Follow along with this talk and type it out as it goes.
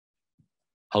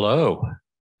Hello,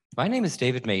 my name is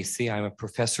David Macey. I'm a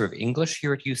professor of English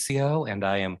here at UCO, and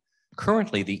I am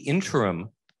currently the interim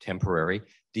temporary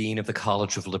dean of the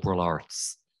College of Liberal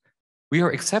Arts. We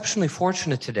are exceptionally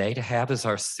fortunate today to have as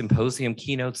our symposium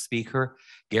keynote speaker,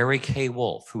 Gary K.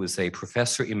 Wolfe, who is a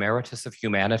professor emeritus of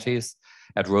humanities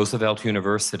at Roosevelt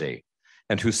University,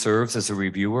 and who serves as a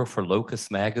reviewer for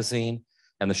Locus Magazine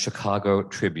and the Chicago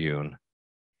Tribune.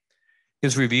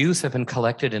 His reviews have been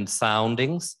collected in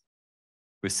Soundings,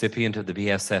 recipient of the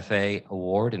BSFA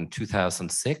Award in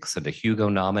 2006 and a Hugo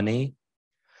nominee,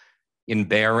 in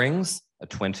Bearings, a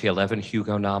 2011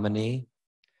 Hugo nominee,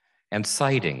 and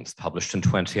Sightings, published in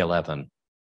 2011.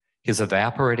 His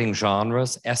Evaporating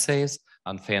Genres essays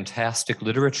on fantastic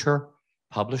literature,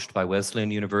 published by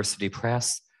Wesleyan University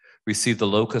Press, received the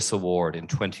Locus Award in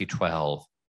 2012.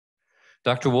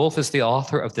 Dr. Wolfe is the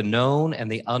author of The Known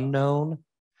and the Unknown,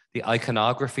 The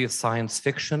Iconography of Science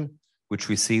Fiction, which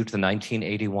received the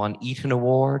 1981 Eaton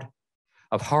Award,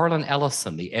 of Harlan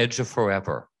Ellison, The Edge of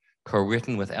Forever,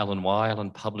 co-written with Ellen Weil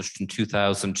and published in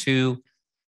 2002,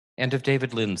 and of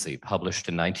David Lindsay, published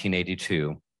in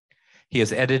 1982. He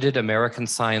has edited American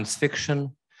Science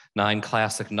Fiction, 9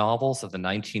 classic novels of the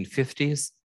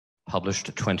 1950s, published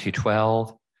in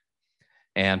 2012,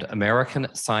 and American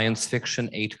Science Fiction,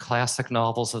 8 classic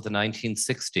novels of the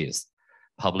 1960s,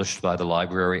 published by the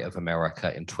Library of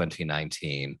America in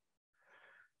 2019.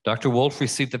 Dr. Wolfe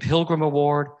received the Pilgrim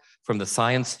Award from the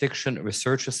Science Fiction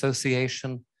Research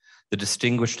Association, the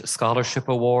Distinguished Scholarship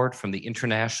Award from the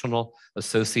International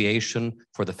Association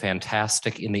for the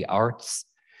Fantastic in the Arts,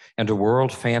 and a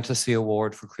World Fantasy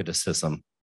Award for Criticism.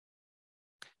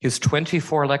 His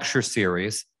 24-lecture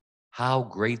series, How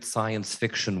Great Science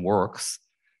Fiction Works,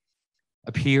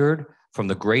 appeared from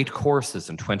the Great Courses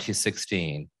in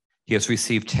 2016. He has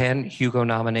received 10 Hugo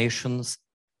nominations,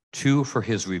 2 for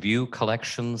his review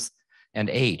collections, and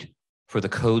 8 for the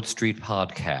Coode Street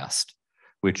Podcast,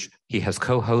 which he has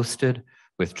co-hosted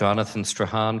with Jonathan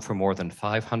Strahan for more than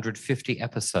 550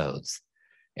 episodes,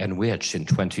 and which in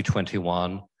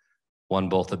 2021 won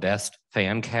both the Best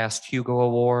Fancast Hugo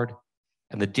Award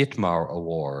and the Ditmar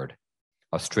Award,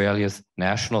 Australia's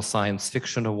National Science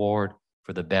Fiction Award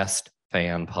for the Best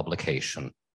Fan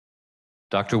Publication.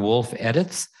 Dr. Wolfe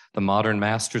edits the Modern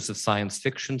Masters of Science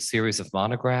Fiction series of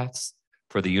monographs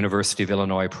for the University of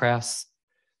Illinois Press.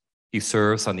 He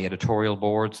serves on the editorial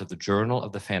boards of the Journal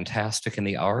of the Fantastic in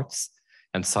the Arts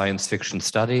and Science Fiction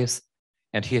Studies,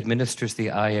 and he administers the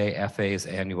IAFA's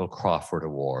annual Crawford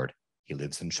Award. He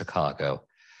lives in Chicago.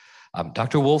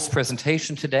 Dr. Wolfe's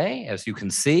presentation today, as you can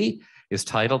see, is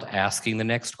titled Asking the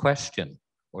Next Question,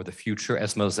 or The Future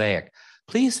as Mosaic.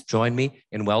 Please join me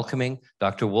in welcoming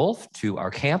Dr. Wolfe to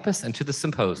our campus and to the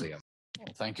symposium.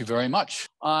 Well, thank you very much.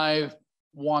 I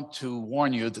want to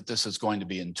warn you that this is going to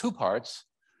be in 2 parts,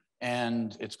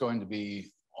 and it's going to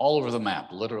be all over the map,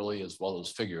 literally as well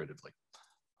as figuratively.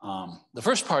 The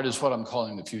first part is what I'm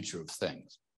calling the future of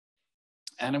things.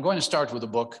 And I'm going to start with a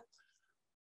book.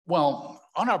 Well,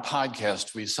 on our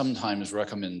podcast, we sometimes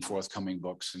recommend forthcoming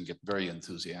books and get very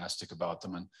enthusiastic about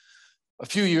them. And a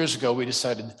few years ago, we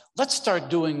decided, let's start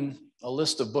doing a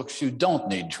list of books you don't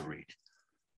need to read.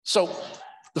 So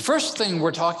the first thing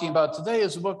we're talking about today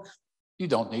is a book you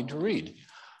don't need to read.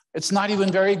 It's not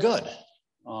even very good.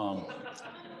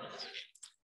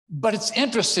 But it's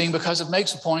interesting because it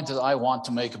makes a point that I want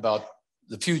to make about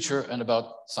the future and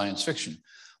about science fiction.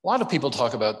 A lot of people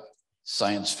talk about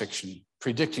science fiction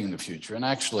predicting the future, and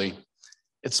actually,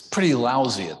 it's pretty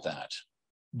lousy at that.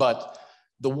 But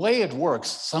the way it works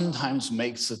sometimes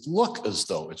makes it look as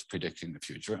though it's predicting the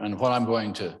future. And what I'm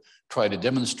going to try to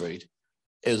demonstrate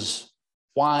is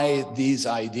why these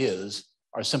ideas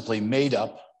are simply made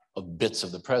up of bits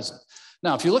of the present.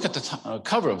 Now, if you look at the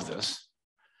cover of this,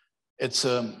 it's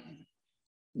a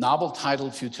novel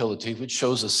titled Futility, which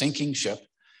shows a sinking ship.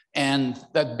 And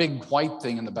that big white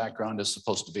thing in the background is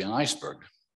supposed to be an iceberg.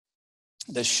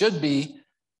 This should be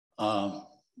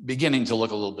beginning to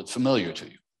look a little bit familiar to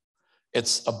you.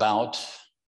 It's about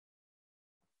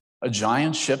a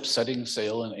giant ship setting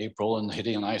sail in April and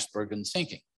hitting an iceberg and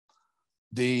sinking.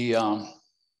 This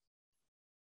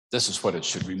is what it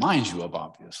should remind you of,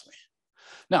 obviously.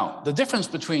 Now, the difference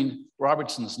between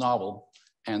Robertson's novel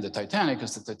and the Titanic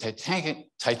is that the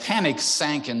Titanic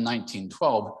sank in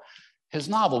 1912. His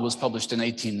novel was published in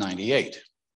 1898.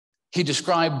 He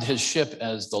described his ship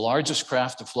as the largest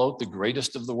craft afloat, the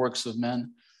greatest of the works of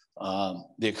men.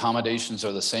 The accommodations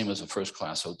are the same as a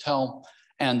first-class hotel.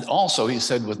 And also, he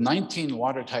said, with 19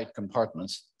 watertight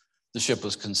compartments, the ship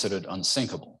was considered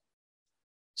unsinkable.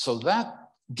 So that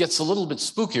gets a little bit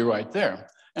spooky right there.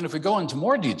 And if we go into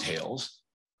more details,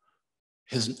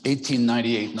 his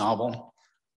 1898 novel.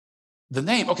 The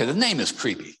name is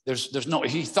creepy.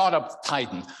 He thought up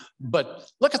Titan, but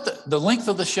look at the length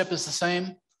of the ship is the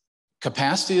same,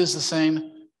 capacity is the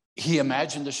same. He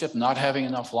imagined the ship not having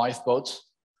enough lifeboats.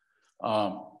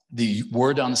 The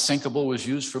word unsinkable was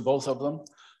used for both of them,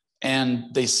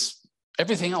 and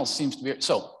everything else seems to be,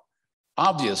 so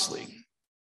obviously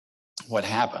what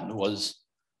happened was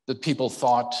that people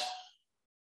thought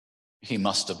he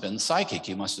must have been psychic.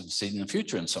 He must have seen the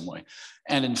future in some way.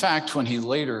 And in fact, when he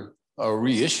later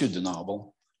reissued the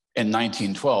novel in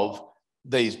 1912,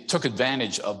 they took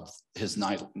advantage of his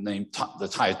name, the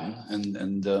Titan,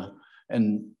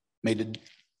 and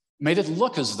made it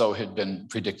look as though he'd been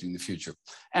predicting the future.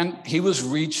 And he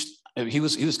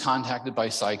was contacted by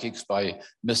psychics, by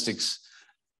mystics,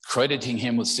 crediting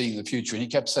him with seeing the future. And he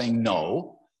kept saying,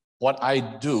 no, what I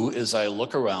do is I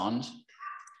look around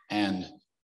and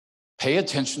pay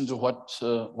attention to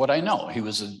what I know. He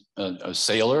was a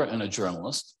sailor and a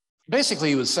journalist. Basically,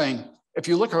 he was saying, if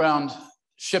you look around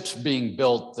ships being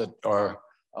built that are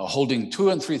holding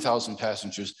 2,000 and 3,000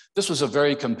 passengers, this was a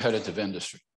very competitive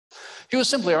industry. He was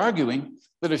simply arguing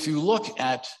that if you look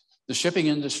at the shipping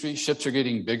industry, ships are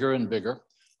getting bigger and bigger.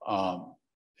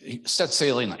 He set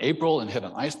sailing in April and hit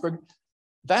an iceberg.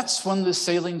 That's when the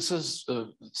sailing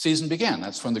season began.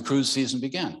 That's when the cruise season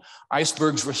began.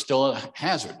 Icebergs were still a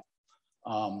hazard.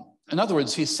 In other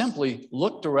words, he simply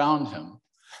looked around him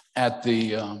at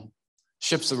the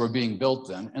ships that were being built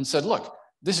then and said, look,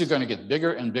 this is going to get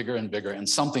bigger and bigger and bigger, and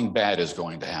something bad is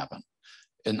going to happen.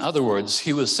 In other words,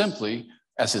 he was simply,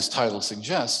 as his title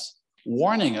suggests,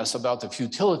 warning us about the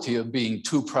futility of being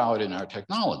too proud in our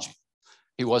technology.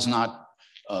 He was not,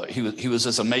 he was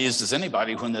as amazed as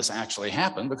anybody when this actually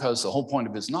happened, because the whole point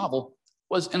of his novel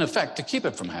was, in effect, to keep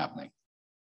it from happening.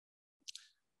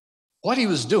 What he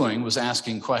was doing was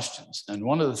asking questions. And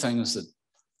one of the things that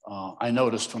I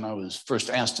noticed when I was first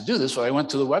asked to do this, I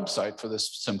went to the website for this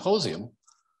symposium,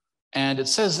 and it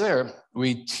says there,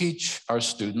 we teach our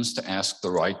students to ask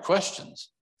the right questions.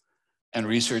 And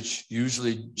research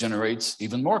usually generates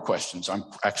even more questions. I'm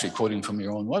actually quoting from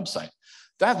your own website.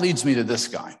 That leads me to this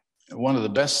guy, one of the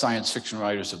best science fiction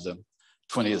writers of the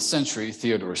 20th century,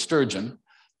 Theodore Sturgeon,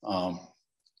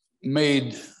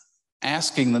 made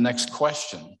asking the next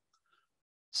question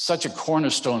such a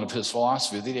cornerstone of his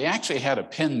philosophy that he actually had a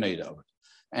pin made of it.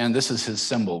 And this is his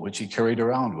symbol, which he carried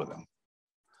around with him.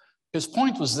 His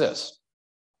point was this: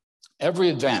 every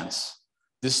advance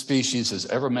this species has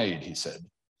ever made, he said,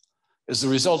 is the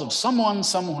result of someone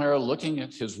somewhere looking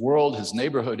at his world, his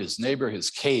neighborhood, his neighbor, his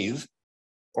cave,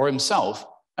 or himself,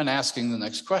 and asking the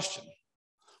next question.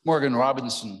 Morgan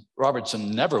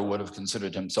Robertson never would have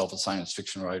considered himself a science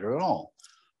fiction writer at all,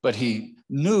 but he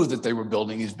knew that they were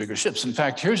building these bigger ships. In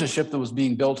fact, here's a ship that was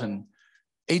being built in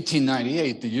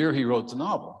 1898, the year he wrote the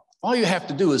novel. All you have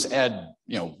to do is add,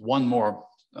 one more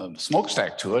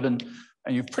smokestack to it, and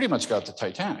you've pretty much got the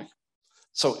Titanic.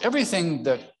 So everything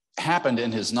that happened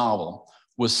in his novel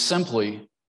was simply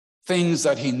things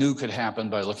that he knew could happen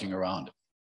by looking around it.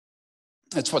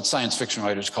 That's what science fiction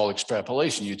writers call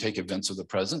extrapolation. You take events of the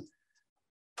present,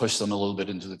 push them a little bit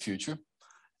into the future,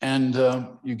 and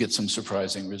you get some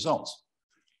surprising results.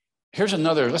 Here's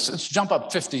another, let's jump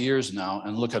up 50 years now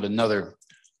and look at another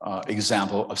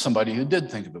example of somebody who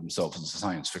did think of himself as a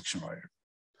science fiction writer.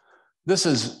 This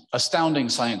is Astounding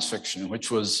Science Fiction,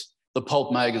 which was the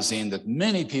pulp magazine that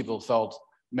many people felt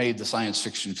made the science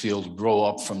fiction field grow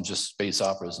up from just space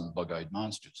operas and bug-eyed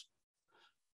monsters.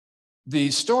 The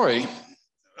story,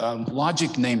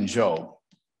 Logic Named Joe,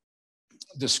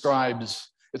 describes,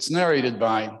 it's narrated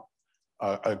by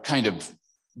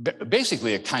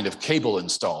basically a kind of cable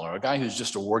installer, a guy who's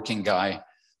just a working guy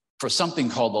for something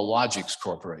called the Logix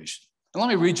Corporation. And let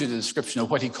me read you the description of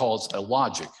what he calls a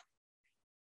logic.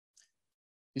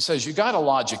 He says, you got a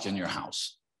logic in your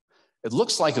house. It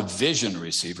looks like a vision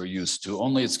receiver used to,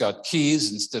 only it's got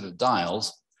keys instead of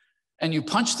dials, and you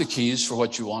punch the keys for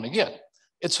what you want to get.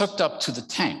 It's hooked up to the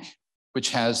tank,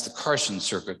 which has the Carson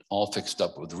circuit all fixed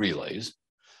up with relays.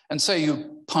 And say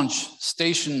you punch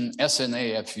station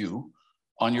SNAFU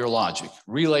on your logic.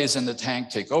 Relays in the tank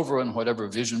take over, and whatever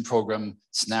vision program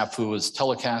SNAFU is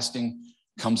telecasting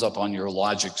comes up on your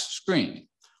Logix screen.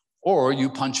 Or you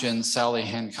punch in Sally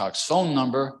Hancock's phone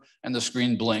number, and the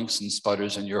screen blinks and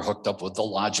sputters, and you're hooked up with the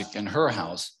logic in her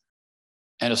house.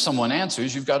 And if someone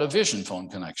answers, you've got a vision phone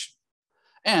connection.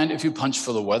 And if you punch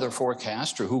for the weather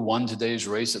forecast, or who won today's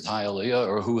race at Hialeah,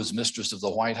 or who was mistress of the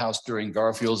White House during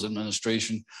Garfield's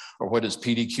administration, or what is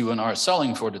PDQ&R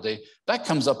selling for today, that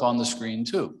comes up on the screen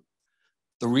too.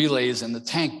 The relays in the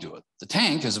tank do it. The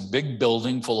tank is a big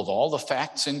building full of all the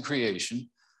facts in creation,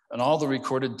 and all the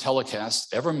recorded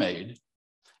telecasts ever made,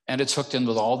 and it's hooked in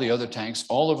with all the other tanks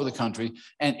all over the country,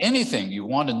 and anything you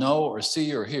want to know or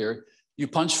see or hear, you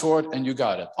punch for it and you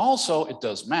got it. Also, it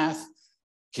does math,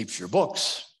 keeps your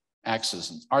books, acts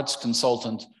as an arts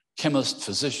consultant, chemist,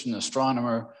 physician,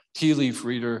 astronomer, tea leaf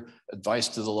reader, advice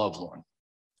to the lovelorn.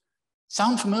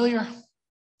 Sound familiar?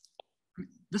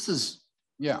 This is,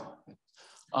 yeah.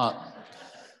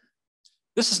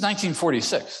 This is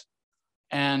 1946.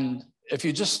 And if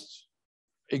you just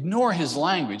ignore his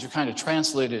language, you kind of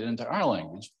translate it into our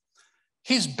language,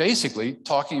 he's basically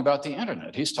talking about the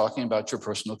internet. He's talking about your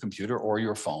personal computer or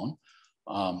your phone,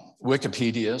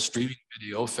 Wikipedia, streaming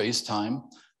video, FaceTime,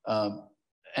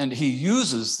 and he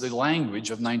uses the language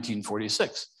of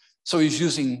 1946. So he's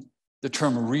using the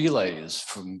term relays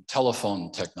from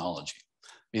telephone technology.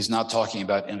 He's not talking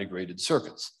about integrated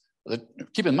circuits.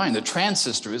 Keep in mind, the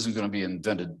transistor isn't going to be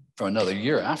invented for another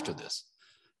year after this.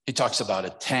 He talks about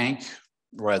a tank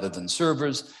rather than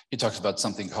servers. He talks about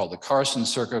something called the Carson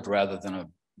circuit rather than a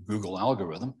Google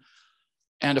algorithm.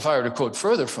 And if I were to quote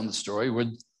further from the story,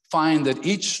 we'd find that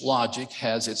each logic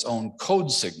has its own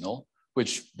code signal,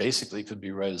 which basically could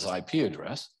be read as IP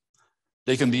address.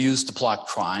 They can be used to plot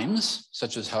crimes,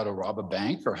 such as how to rob a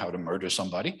bank or how to murder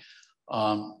somebody.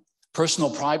 Personal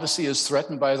privacy is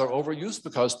threatened by their overuse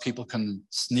because people can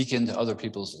sneak into other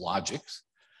people's logics.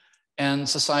 And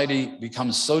society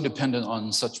becomes so dependent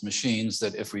on such machines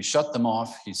that if we shut them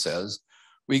off, he says,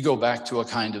 we go back to a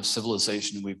kind of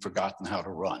civilization we've forgotten how to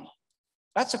run.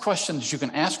 That's a question that you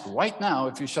can ask right now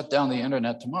if you shut down the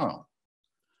internet tomorrow.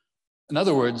 In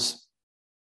other words,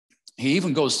 he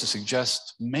even goes to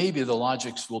suggest maybe the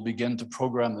logics will begin to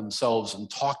program themselves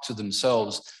and talk to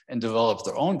themselves and develop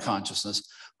their own consciousness,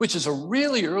 which is a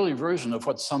really early version of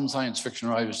what some science fiction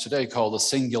writers today call the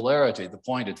singularity, the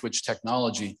point at which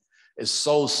technology is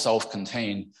so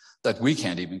self-contained that we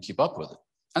can't even keep up with it.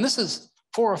 And this is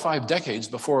 4 or 5 decades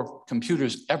before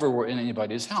computers ever were in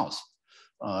anybody's house.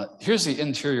 Here's the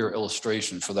interior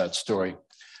illustration for that story.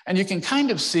 And you can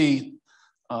kind of see,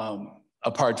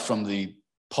 apart from the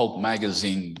pulp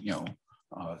magazine,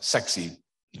 sexy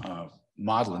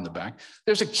model in the back,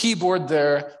 there's a keyboard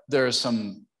there. There's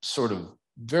some sort of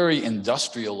very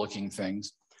industrial looking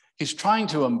things. He's trying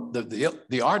to,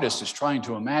 the artist is trying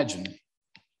to imagine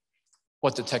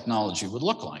what the technology would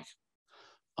look like.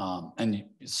 And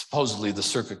supposedly the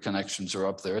circuit connections are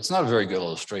up there. It's not a very good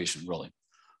illustration, really.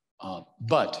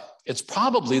 But it's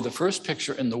probably the first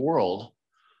picture in the world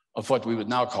of what we would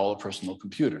now call a personal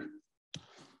computer.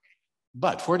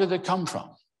 But where did it come from?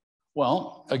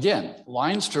 Well, again,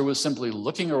 Leinster was simply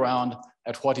looking around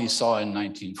at what he saw in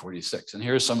 1946. And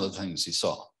here's some of the things he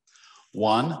saw.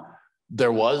 One,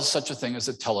 there was such a thing as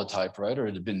a teletypewriter.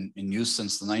 It had been in use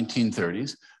since the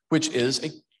 1930s, which is a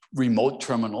remote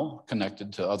terminal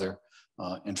connected to other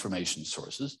information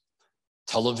sources.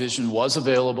 Television was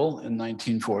available in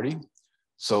 1940.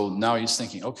 So now he's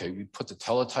thinking, okay, we put the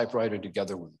teletypewriter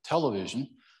together with the television.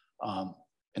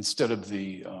 Instead of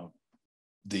the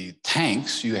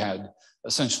tanks, you had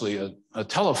essentially a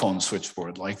telephone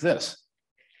switchboard like this.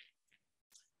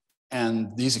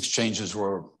 And these exchanges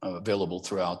were available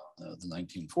throughout the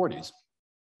 1940s.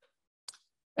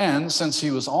 And since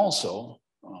he was also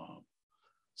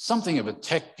something of a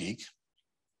tech geek,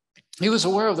 he was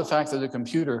aware of the fact that a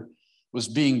computer was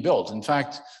being built. In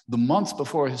fact, the month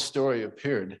before his story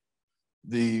appeared,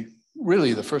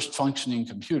 really the first functioning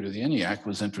computer, the ENIAC,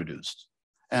 was introduced.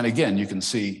 And again, you can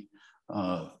see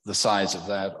the size of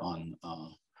that on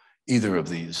either of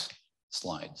these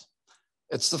slides.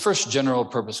 It's the first general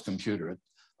purpose computer.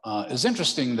 It's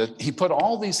interesting that he put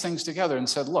all these things together and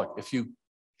said, look, if you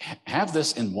have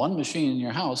this in one machine in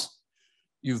your house,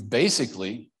 you've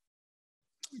basically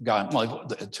got, well,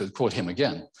 to quote him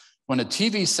again, when a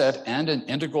TV set and an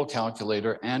integral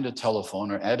calculator and a telephone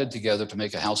are added together to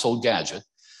make a household gadget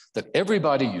that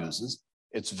everybody uses,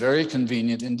 it's very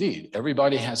convenient indeed.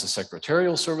 Everybody has a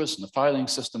secretarial service and a filing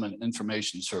system and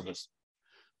information service,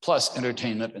 plus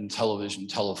entertainment and television,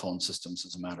 telephone systems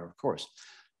as a matter of course.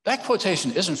 That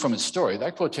quotation isn't from his story.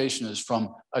 That quotation is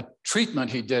from a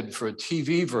treatment he did for a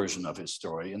TV version of his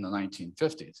story in the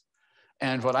 1950s.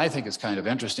 And what I think is kind of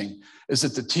interesting is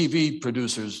that the TV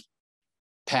producers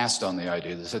passed on the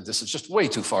idea. They said, this is just way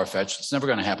too far-fetched. It's never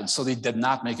going to happen. So they did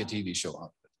not make a TV show out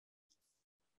of it.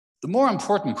 The more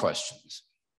important questions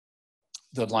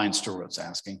that Leinster was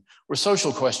asking were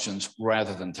social questions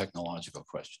rather than technological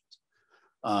questions.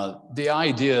 The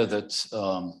idea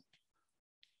that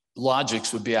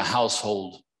logics would be a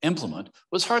household implement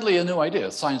was hardly a new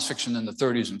idea. Science fiction in the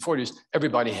 30s and 40s,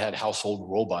 everybody had household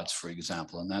robots, for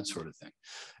example, and that sort of thing.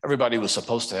 Everybody was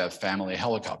supposed to have family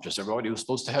helicopters. Everybody was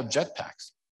supposed to have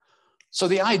jetpacks. So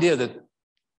the idea that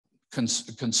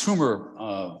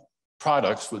consumer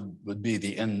products would be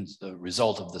the end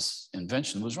result of this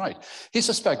invention was right. He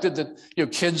suspected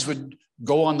that kids would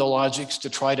go on the logics to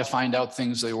try to find out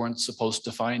things they weren't supposed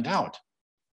to find out.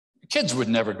 Kids would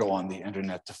never go on the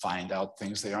internet to find out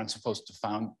things they aren't supposed to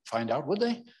find out, would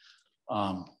they?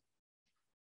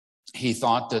 He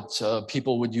thought that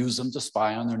people would use them to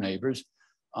spy on their neighbors.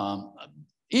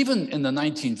 Even in the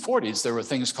 1940s, there were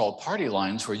things called party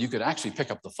lines where you could actually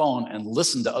pick up the phone and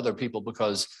listen to other people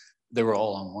because they were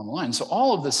all on one line. So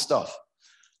all of this stuff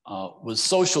was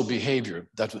social behavior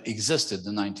that existed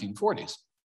in the 1940s.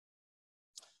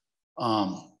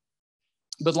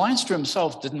 But Leinster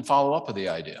himself didn't follow up with the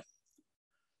idea.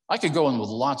 I could go in with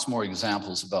lots more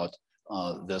examples about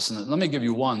this. And let me give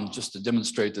you one just to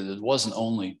demonstrate that it wasn't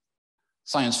only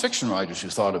science fiction writers who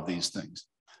thought of these things.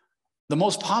 The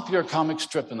most popular comic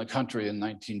strip in the country in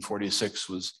 1946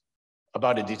 was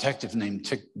about a detective named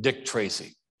Dick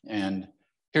Tracy. And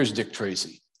here's Dick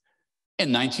Tracy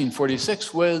in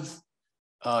 1946 with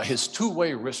his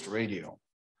two-way wrist radio.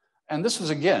 And this was,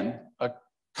 again, a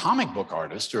comic book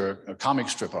artist or a comic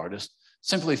strip artist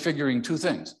simply figuring two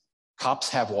things. Cops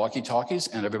have walkie-talkies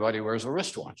and everybody wears a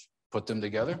wristwatch. Put them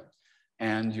together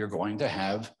and you're going to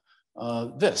have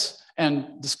this.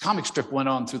 And this comic strip went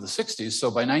on through the 60s. So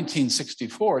by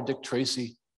 1964, Dick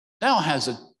Tracy now has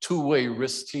a two-way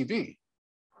wrist TV.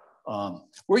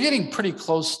 We're getting pretty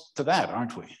close to that,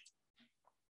 aren't we?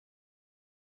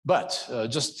 But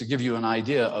just to give you an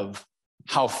idea of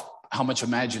how much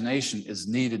imagination is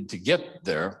needed to get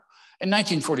there, in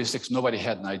 1946, nobody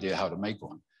had an idea how to make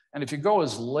one. And if you go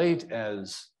as late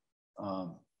as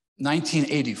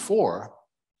 1984,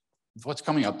 what's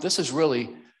coming up, this is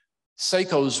really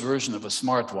Seiko's version of a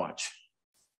smartwatch.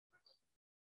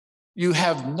 You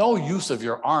have no use of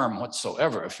your arm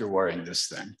whatsoever if you're wearing this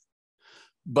thing.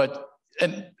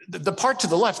 And the part to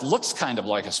the left looks kind of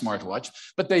like a smartwatch,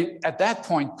 but they, at that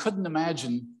point, couldn't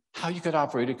imagine how you could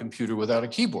operate a computer without a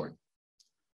keyboard.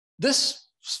 This,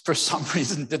 for some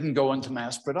reason, didn't go into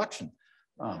mass production.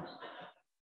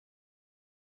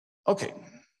 Okay,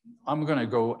 I'm going to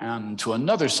go on to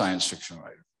another science fiction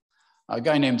writer, a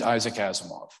guy named Isaac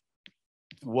Asimov,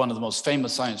 one of the most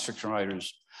famous science fiction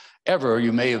writers ever.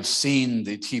 You may have seen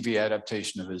the TV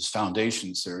adaptation of his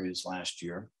Foundation series last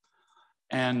year.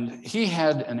 And he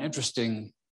had an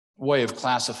interesting way of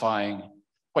classifying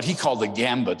what he called the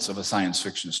gambits of a science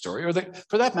fiction story, or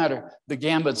for that matter, the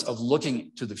gambits of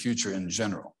looking to the future in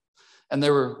general. And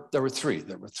there were three.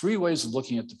 There were three ways of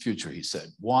looking at the future, he said.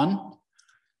 One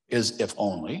is if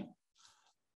only,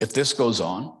 if this goes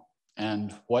on,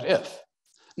 and what if?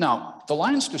 Now, the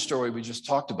Leinster story we just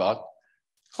talked about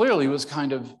clearly was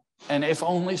kind of an if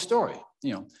only story.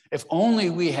 If only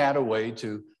we had a way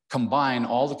to combine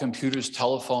all the computers,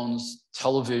 telephones,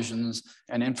 televisions,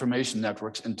 and information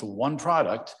networks into one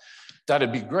product,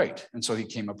 that'd be great. And so he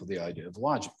came up with the idea of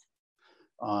logic.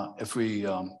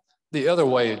 The other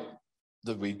way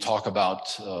that we talk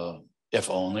about if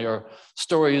only are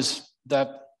stories that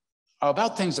are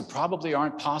about things that probably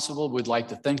aren't possible, we'd like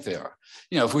to think they are.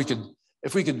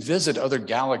 If we could visit other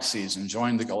galaxies and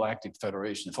join the Galactic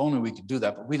Federation, if only we could do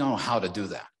that, but we don't know how to do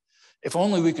that. If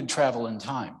only we could travel in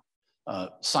time.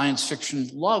 Science fiction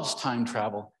loves time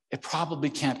travel. It probably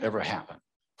can't ever happen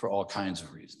for all kinds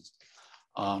of reasons.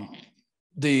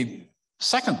 The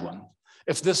second one,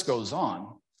 if this goes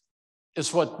on,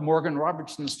 is what Morgan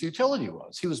Robertson's futility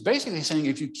was. He was basically saying,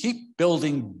 if you keep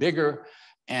building bigger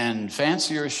and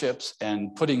fancier ships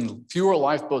and putting fewer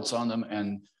lifeboats on them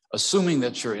and assuming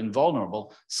that you're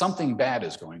invulnerable, something bad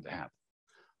is going to happen.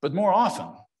 But more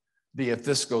often, the if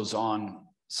this goes on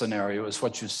scenario is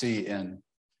what you see in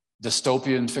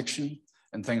dystopian fiction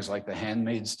and things like The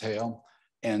Handmaid's Tale,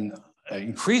 and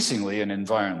increasingly in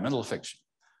environmental fiction.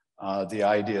 The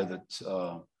idea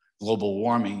that global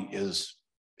warming is,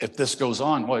 if this goes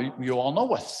on, well, you all know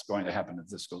what's going to happen if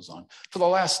this goes on. For the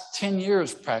last 10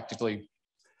 years, practically,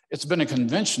 it's been a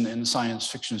convention in science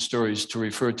fiction stories to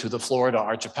refer to the Florida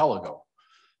archipelago,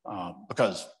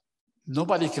 because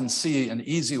nobody can see an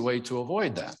easy way to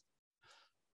avoid that.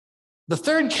 The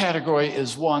third category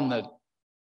is one that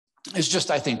is just,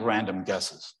 I think, random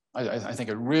guesses. I think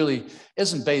it really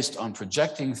isn't based on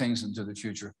projecting things into the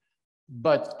future,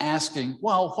 but asking,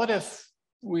 well, what if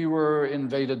we were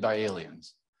invaded by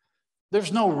aliens?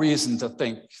 There's no reason to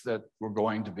think that we're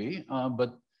going to be,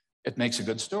 but it makes a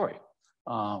good story.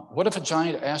 What if a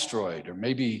giant asteroid or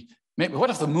maybe maybe what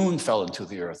if the moon fell into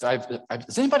the earth?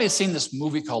 Has anybody seen this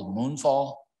movie called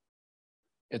Moonfall?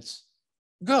 It's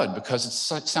good because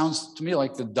it sounds to me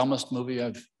like the dumbest movie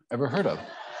I've ever heard of.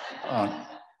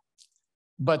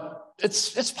 But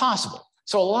it's possible.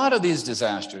 So a lot of these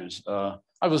disasters,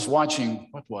 I was watching,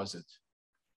 what was it?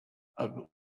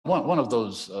 One of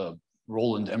those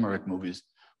Roland Emmerich movies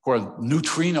where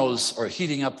neutrinos are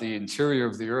heating up the interior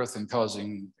of the earth and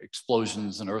causing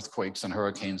explosions and earthquakes and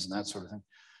hurricanes and that sort of thing.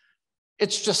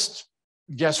 It's just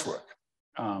guesswork.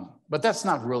 But that's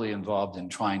not really involved in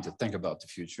trying to think about the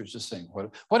future. It's just saying,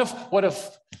 what if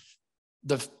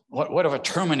a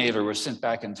Terminator were sent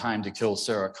back in time to kill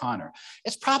Sarah Connor?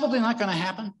 It's probably not going to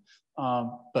happen.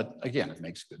 But again, it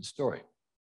makes a good story.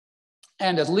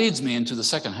 And it leads me into the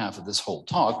second half of this whole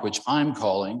talk, which I'm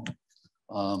calling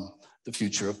the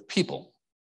future of people.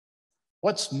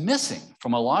 What's missing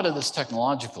from a lot of this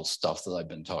technological stuff that I've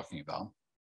been talking about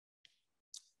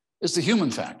is the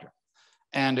human factor.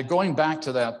 And going back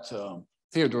to that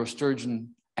Theodore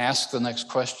Sturgeon ask the next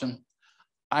question,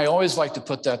 I always like to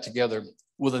put that together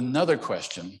with another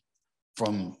question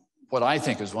from what I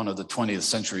think is one of the 20th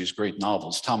century's great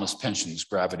novels, Thomas Pynchon's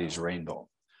Gravity's Rainbow.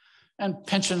 And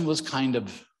Pynchon was kind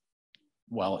of,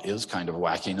 well, is kind of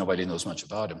wacky. Nobody knows much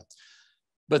about him.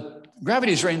 But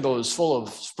Gravity's Rainbow is full of,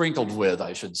 sprinkled with,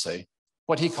 I should say,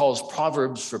 what he calls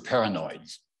proverbs for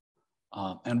paranoids.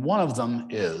 And one of them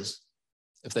is,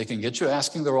 if they can get you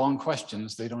asking the wrong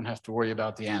questions, they don't have to worry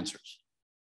about the answers,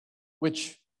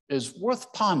 which is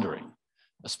worth pondering,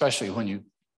 especially when you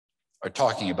are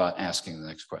talking about asking the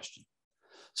next question.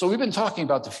 So we've been talking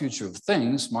about the future of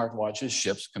things, smartwatches,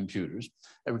 ships, computers,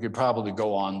 and we could probably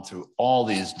go on through all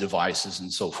these devices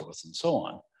and so forth and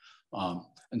so on.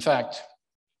 In fact,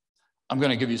 I'm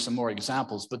going to give you some more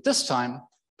examples, but this time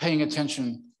paying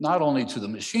attention not only to the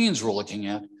machines we're looking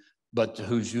at, but to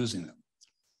who's using them.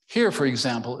 Here, for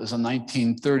example, is a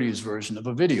 1930s version of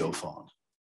a video phone.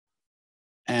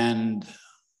 And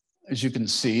as you can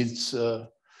see,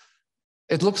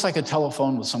 it looks like a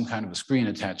telephone with some kind of a screen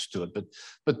attached to it,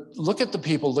 but look at the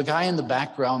people, the guy in the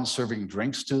background serving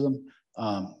drinks to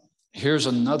them. Here's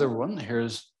another one.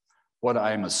 Here's what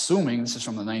I'm assuming, this is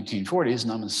from the 1940s,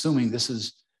 and I'm assuming this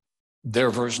is their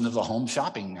version of the home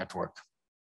shopping network.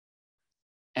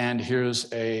 And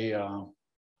here's a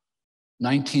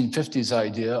 1950s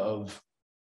idea of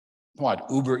what,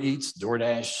 Uber Eats,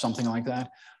 DoorDash, something like that.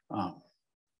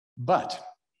 But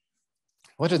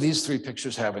what do these three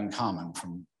pictures have in common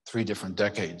from three different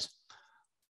decades?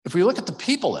 If we look at the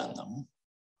people in them,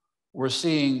 we're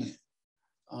seeing,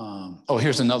 oh,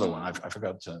 here's another one. I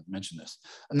forgot to mention this.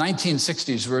 A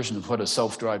 1960s version of what a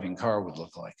self-driving car would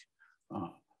look like,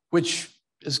 which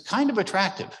is kind of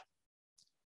attractive.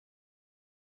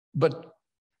 But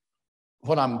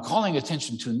what I'm calling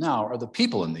attention to now are the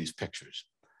people in these pictures.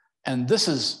 And this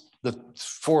is the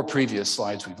 4 previous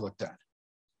slides we've looked at.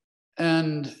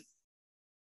 And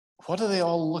what do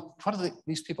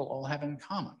these people all have in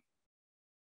common?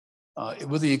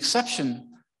 With the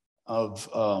exception of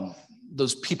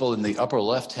those people in the upper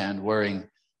left-hand wearing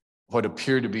what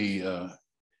appear to be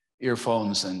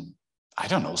earphones and, I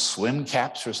don't know, swim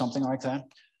caps or something like that.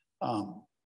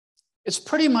 It's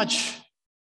pretty much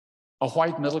a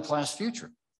white middle-class future.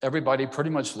 Everybody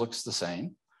pretty much looks the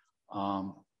same.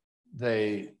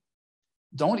 They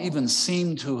don't even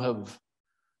seem to have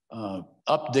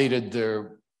updated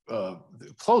their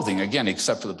clothing, again,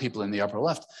 except for the people in the upper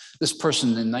left. This person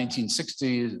in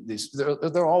 1960,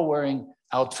 they're all wearing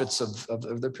outfits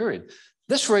of their period.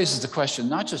 This raises the question,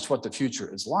 not just what the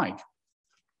future is like,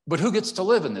 but who gets to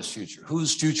live in this future?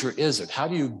 Whose future is it? How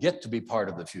do you get to be part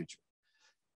of the future?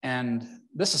 And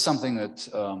this is something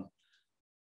that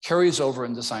carries over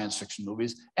into science fiction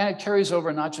movies, and it carries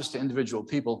over not just to individual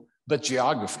people, but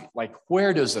geography. Like,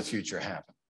 where does the future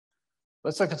happen?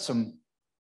 Let's look at some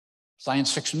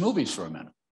science fiction movies for a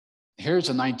minute. Here's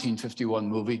a 1951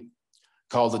 movie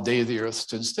called The Day the Earth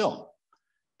Stood Still.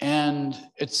 And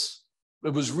it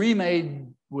was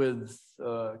remade with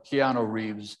Keanu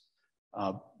Reeves,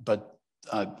 but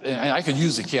and I could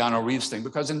use the Keanu Reeves thing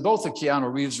because in both the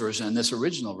Keanu Reeves version and this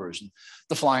original version,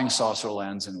 the flying saucer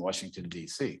lands in Washington,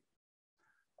 D.C.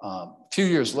 A few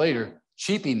years later,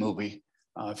 cheapy movie,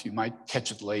 if you might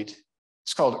catch it late,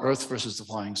 it's called Earth versus the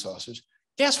Flying Saucers.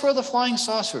 Guess where the flying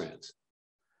saucer is?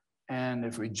 And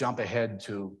if we jump ahead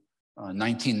to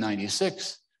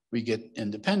 1996, we get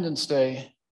Independence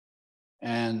Day,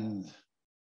 and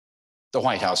the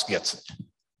White House gets it.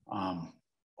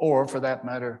 Or for that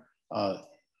matter,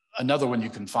 another one you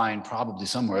can find probably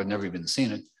somewhere, I've never even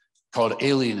seen it, called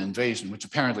Alien Invasion, which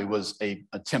apparently was an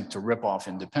attempt to rip off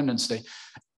Independence Day.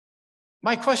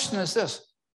 My question is this: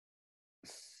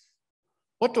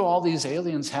 what do all these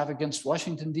aliens have against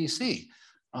Washington, D.C.?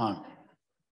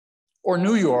 Or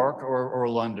New York or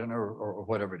London or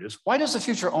whatever it is? Why does the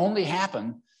future only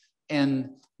happen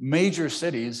in major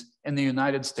cities in the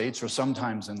United States or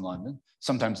sometimes in London,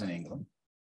 sometimes in England?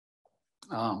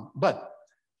 But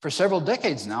for several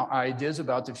decades now, our ideas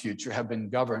about the future have been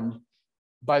governed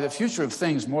by the future of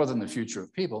things more than the future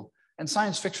of people. And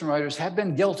science fiction writers have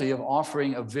been guilty of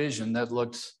offering a vision that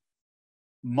looks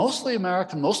mostly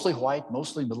American, mostly white,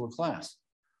 mostly middle class.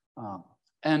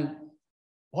 And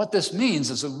what this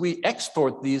means is that we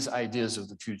export these ideas of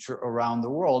the future around the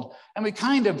world, and we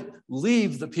kind of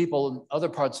leave the people in other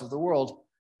parts of the world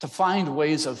to find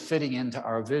ways of fitting into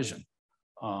our vision.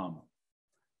 I'm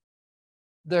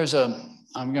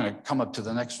going to come up to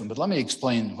the next one, but let me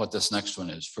explain what this next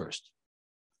one is first.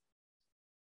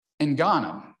 In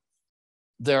Ghana,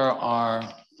 there are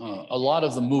a lot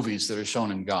of the movies that are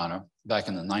shown in Ghana, back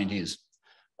in the 90s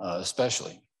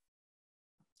especially,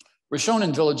 were shown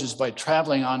in villages by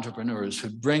traveling entrepreneurs who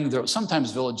bring their,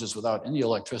 sometimes villages without any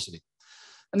electricity.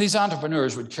 And these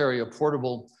entrepreneurs would carry a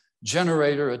portable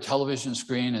generator, a television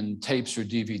screen, and tapes or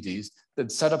DVDs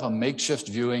that set up a makeshift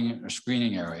viewing or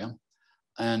screening area.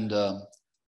 And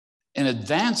in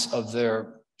advance of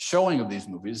their showing of these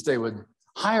movies, they would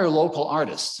hire local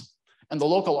artists. And the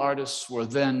local artists were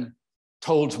then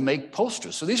told to make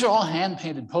posters. So these are all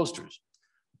hand-painted posters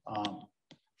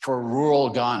for rural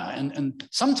Ghana. And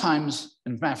sometimes,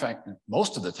 in fact,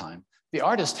 most of the time, the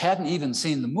artist hadn't even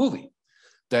seen the movie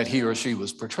that he or she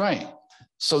was portraying.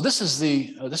 So this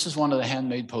is one of the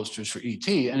handmade posters for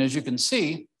E.T. And as you can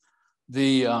see,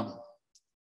 the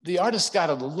artist got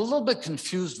a little bit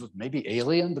confused with maybe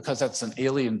alien, because that's an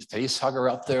alien face hugger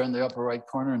up there in the upper right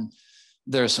corner. And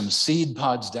there's some seed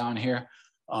pods down here.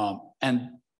 And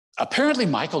apparently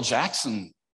Michael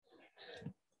Jackson.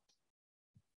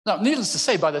 Now, needless to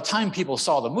say, by the time people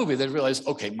saw the movie, they realized,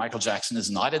 okay, Michael Jackson is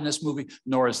not in this movie,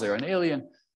 nor is there an alien.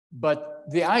 But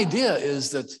the idea is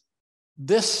that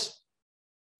this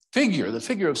figure, the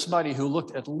figure of somebody who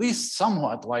looked at least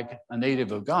somewhat like a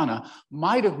native of Ghana,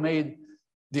 might have made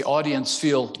the audience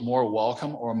feel more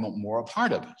welcome or more a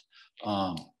part of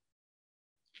it.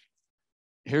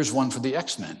 Here's one for the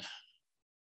X-Men.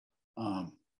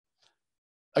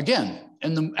 Again,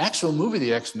 in the actual movie,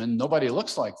 The X-Men, nobody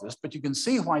looks like this, but you can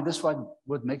see why this one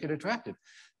would make it attractive.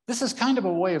 This is kind of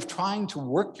a way of trying to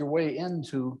work your way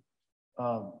into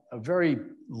a very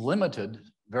limited,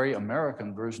 very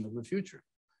American version of the future.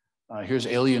 Here's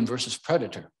Alien versus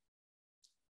Predator.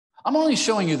 I'm only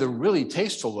showing you the really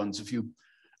tasteful ones. If you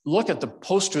look at the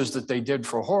posters that they did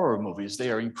for horror movies,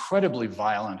 they are incredibly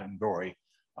violent and gory.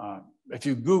 If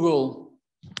you Google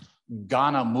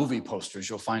Ghana movie posters,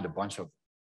 you'll find a bunch of them.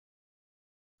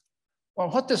 Well,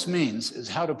 what this means is,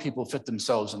 how do people fit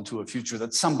themselves into a future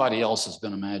that somebody else has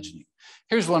been imagining?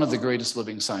 Here's one of the greatest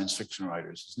living science fiction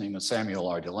writers. His name is Samuel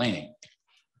R. Delany.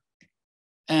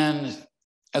 And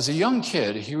as a young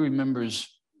kid, he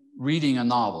remembers reading a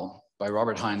novel by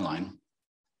Robert Heinlein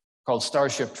called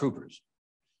Starship Troopers,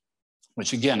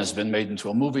 which again has been made into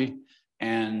a movie.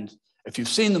 And if you've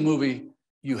seen the movie,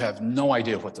 you have no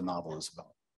idea what the novel is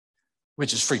about,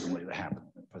 which is frequently what happens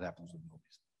with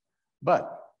movies.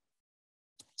 But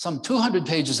some 200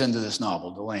 pages into this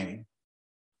novel, Delany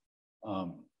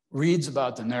reads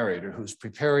about the narrator who's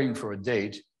preparing for a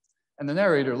date, and the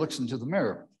narrator looks into the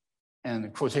mirror, and a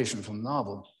quotation from the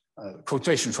novel,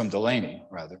 quotation from Delany,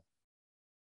 rather.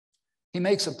 He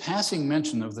makes a passing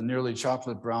mention of the nearly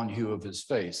chocolate brown hue of his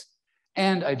face,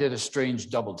 and I did a strange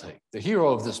double take. The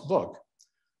hero of this book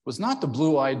was not the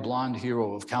blue-eyed blonde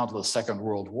hero of countless Second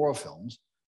World War films.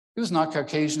 He was not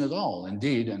Caucasian at all.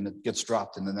 Indeed, and it gets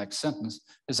dropped in the next sentence,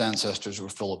 his ancestors were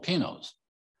Filipinos.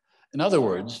 In other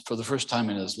words, for the first time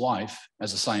in his life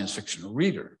as a science fiction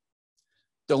reader,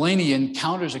 Delany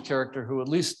encounters a character who at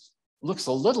least looks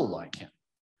a little like him.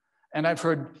 And I've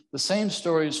heard the same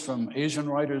stories from Asian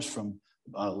writers, from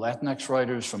Latinx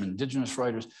writers, from indigenous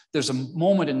writers. There's a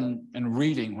moment in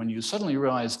reading when you suddenly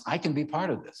realize, I can be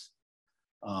part of this.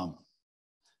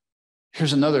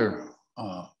 Here's another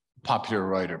popular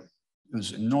writer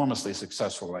who's enormously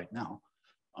successful right now.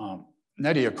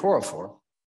 Nnedi Okorafor,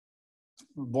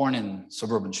 born in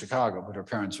suburban Chicago, but her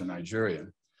parents are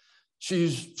Nigerian.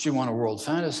 She won a World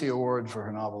Fantasy Award for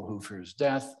her novel, Who Fears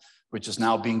Death, which is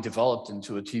now being developed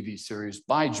into a TV series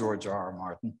by George R.R.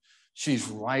 Martin. She's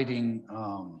writing,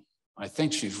 I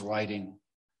think she's writing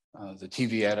the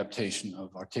TV adaptation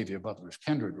of Octavia Butler's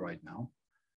Kindred right now.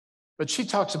 But she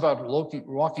talks about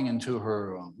walking into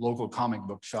her local comic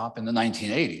book shop in the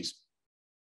 1980s.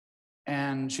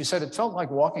 And she said, it felt like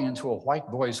walking into a white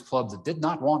boys club that did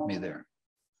not want me there.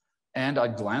 And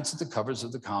I'd glance at the covers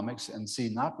of the comics and see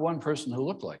not one person who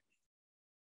looked like me.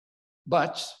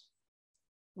 But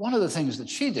one of the things that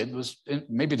she did was,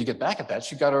 maybe to get back at that,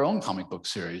 she got her own comic book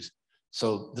series.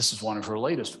 So this is one of her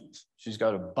latest ones. She's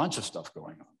got a bunch of stuff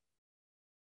going on.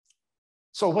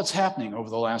 So what's happening over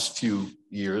the last few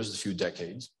years, a few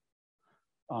decades,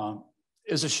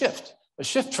 is a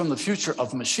shift from the future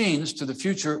of machines to the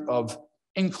future of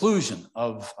inclusion,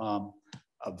 of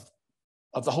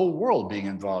the whole world being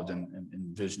involved in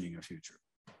envisioning a future.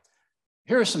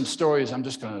 Here are some stories. I'm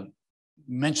just going to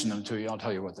mention them to you. I'll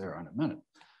tell you what they are in a minute.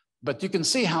 But you can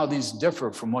see how these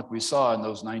differ from what we saw in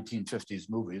those 1950s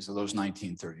movies or those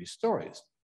 1930s stories.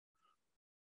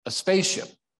 A spaceship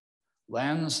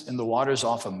lands in the waters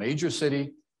off a major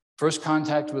city. First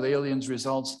contact with aliens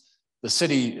results. The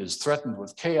city is threatened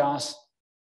with chaos.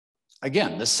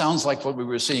 Again, this sounds like what we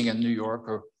were seeing in New York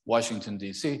or Washington,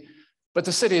 D.C., but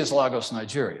the city is Lagos,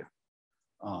 Nigeria.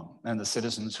 And the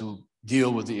citizens who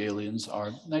deal with the aliens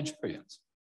are Nigerians.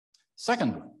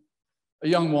 Second one, a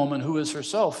young woman who is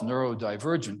herself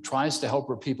neurodivergent tries to help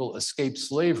her people escape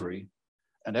slavery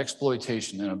and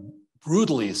exploitation in a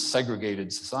brutally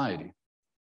segregated society.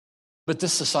 But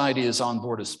this society is on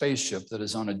board a spaceship that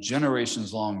is on a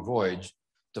generations-long voyage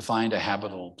to find a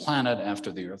habitable planet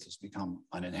after the Earth has become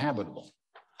uninhabitable.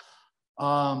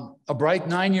 A bright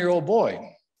 9-year-old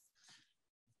boy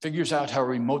figures out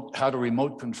how to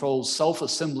remote control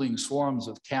self-assembling swarms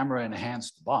of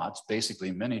camera-enhanced bots,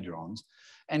 basically mini drones,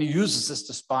 and he uses this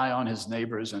to spy on his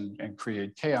neighbors and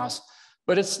create chaos.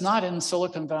 But it's not in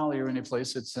Silicon Valley or any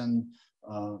place, it's in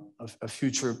a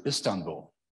future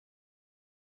Istanbul.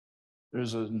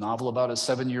 There's a novel about a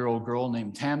 7-year-old girl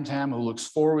named Tam Tam who looks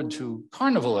forward to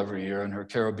carnival every year in her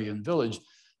Caribbean village.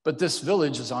 But this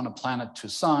village is on a planet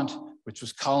Toussaint, which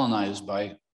was colonized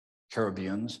by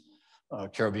Caribbeans,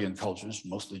 Caribbean cultures,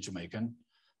 mostly Jamaican,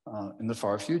 in the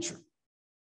far future.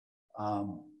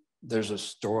 There's a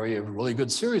story, a really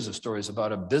good series of stories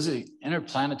about a busy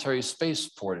interplanetary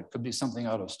spaceport. It could be something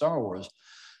out of Star Wars.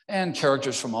 And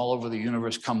characters from all over the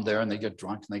universe come there and they get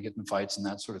drunk and they get in fights and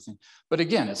that sort of thing. But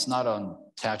again, it's not on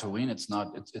Tatooine,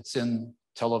 it's in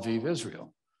Tel Aviv,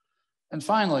 Israel. And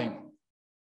finally,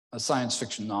 a science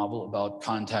fiction novel about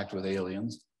contact with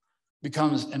aliens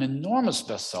becomes an enormous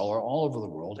bestseller all over the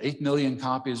world. 8 million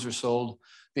copies are sold.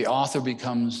 The author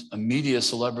becomes a media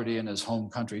celebrity in his home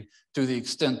country to the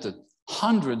extent that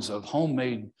hundreds of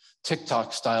homemade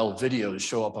TikTok-style videos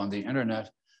show up on the internet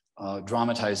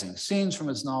dramatizing scenes from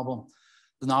his novel.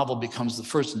 The novel becomes the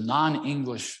first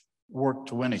non-English work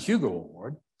to win a Hugo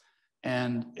Award.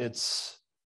 And it's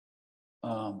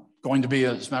going to be,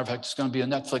 as a matter of fact, it's going to be a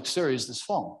Netflix series this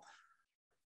fall.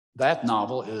 That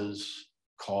novel is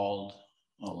called,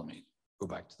 well, let me go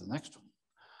back to the next one.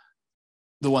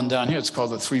 The one down here, it's called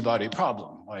The Three-Body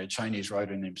Problem by a Chinese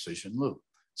writer named Cixin Liu.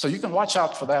 So you can watch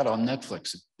out for that on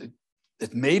Netflix.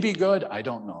 It may be good, I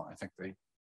don't know. I think they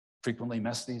frequently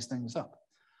mess these things up.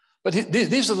 But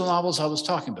these are the novels I was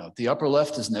talking about. The upper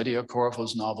left is Nnedi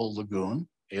Okorafor's novel Lagoon,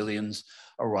 aliens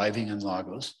arriving in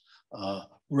Lagos.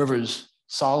 Rivers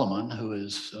Solomon, who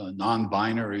is a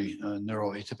non-binary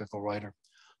neuroatypical writer,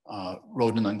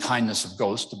 wrote An Unkindness of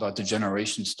Ghost about the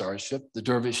Generation Starship. The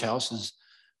Dervish House is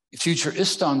Future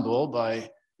Istanbul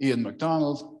by Ian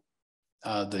MacDonald.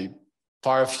 The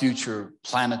far future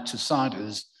planet Toussaint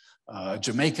is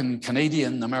Jamaican,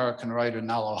 Canadian, American writer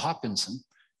Nalo Hopkinson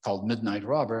called Midnight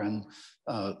Robber. And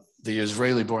the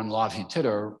Israeli-born Lavi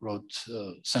Tidar wrote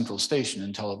Central Station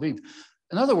in Tel Aviv.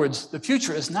 In other words, the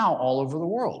future is now all over the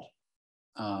world.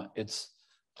 It's,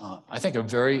 I think, a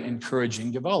very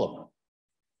encouraging development.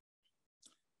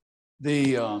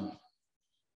 I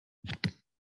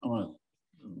want to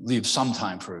leave some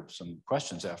time for some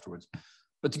questions afterwards.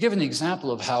 But to give an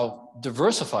example of how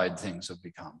diversified things have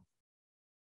become,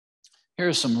 here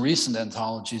are some recent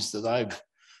anthologies that I've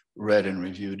read and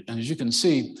reviewed. And as you can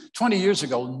see, 20 years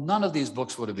ago, none of these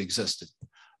books would have existed.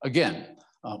 Again,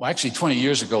 well, actually 20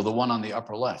 years ago, the one on the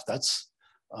upper left, that's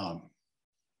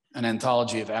an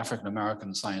anthology of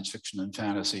African-American science fiction and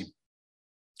fantasy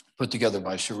put together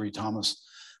by Cherie Thomas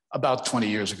about 20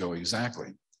 years ago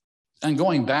exactly. And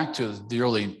going back to the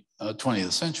early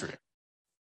 20th century.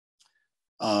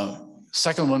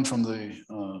 Second one from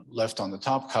the left on the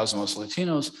top, Cosmos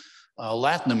Latinos,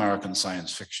 Latin American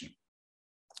science fiction.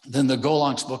 Then the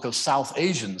Golank's book of South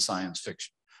Asian science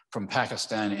fiction from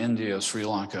Pakistan, India, Sri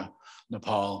Lanka,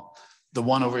 Nepal. The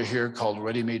one over here called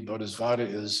Ready-Made Bodhisvata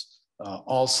is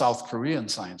all South Korean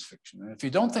science fiction. And if you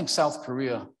don't think South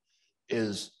Korea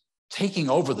is taking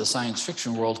over the science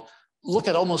fiction world, look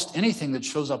at almost anything that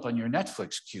shows up on your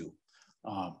Netflix queue.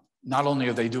 not only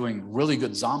are they doing really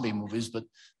good zombie movies, but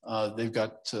they've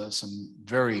got some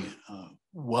very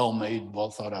well-made,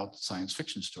 well-thought-out science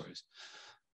fiction stories.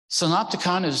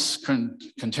 Synopticon is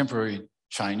contemporary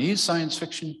Chinese science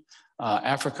fiction.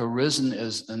 Africa Risen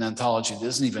is an anthology that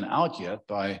isn't even out yet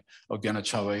by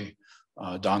Ogenechawe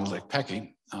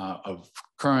Donalik-Peki of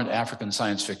current African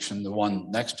science fiction. The one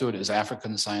next to it is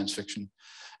African science fiction.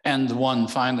 And the one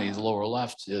finally, the lower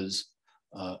left, is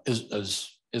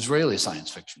Israeli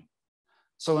science fiction.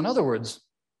 So in other words,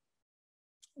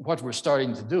 what we're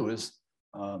starting to do is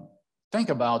think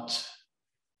about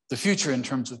the future in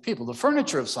terms of people. The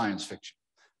furniture of science fiction,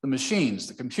 the machines,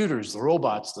 the computers, the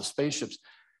robots, the spaceships,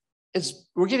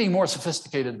 we're getting more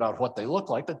sophisticated about what they look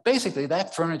like, but basically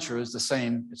that furniture is the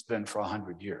same it's been for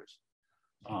 100 years.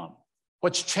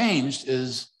 What's changed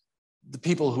is the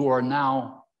people who are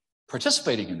now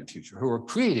participating in the future, who are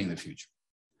creating the future.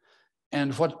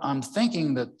 And what I'm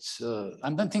thinking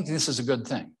I'm thinking this is a good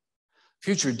thing.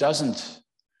 Future doesn't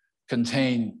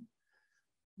contain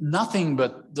nothing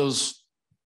but those,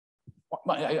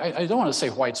 I don't want to say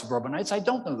white suburbanites. I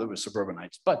don't know there were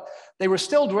suburbanites, but they were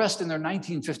still dressed in their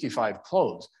 1955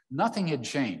 clothes. Nothing had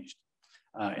changed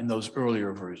in those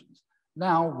earlier versions.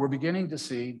 Now we're beginning to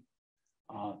see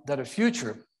that a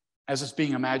future, as it's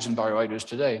being imagined by writers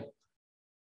today,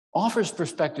 offers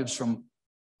perspectives from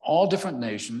all different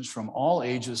nations, from all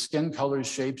ages, skin colors,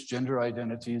 shapes, gender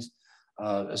identities,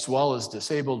 as well as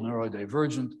disabled,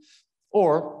 neurodivergent,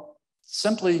 or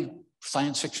simply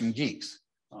science fiction geeks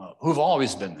who've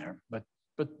always been there, but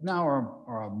now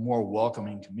are a more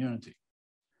welcoming community.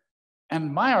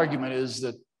 And my argument is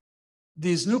that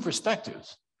these new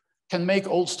perspectives can make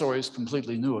old stories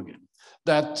completely new again.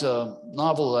 That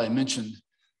novel I mentioned,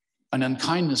 An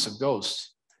Unkindness of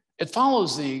Ghosts, it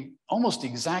follows almost the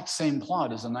exact same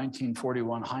plot as the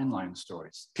 1941 Heinlein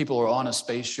stories. People are on a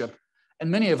spaceship, and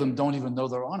many of them don't even know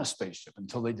they're on a spaceship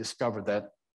until they discover that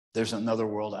there's another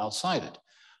world outside it.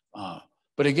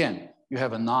 But again, you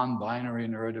have a non-binary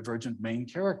neurodivergent main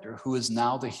character who is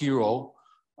now the hero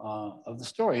of the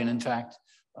story. And in fact,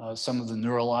 some of the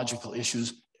neurological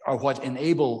issues are what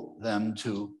enable them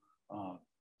to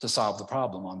solve the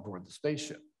problem on board the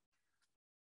spaceship.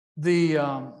 The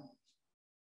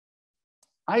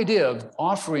idea of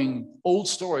offering old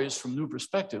stories from new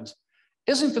perspectives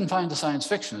isn't confined to science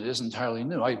fiction. It is entirely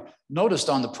new. I noticed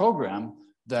on the program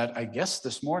that I guess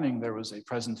this morning there was a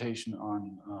presentation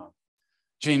on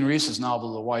Jane Reese's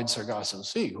novel, The Wide Sargasso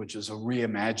Sea, which is a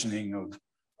reimagining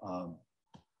of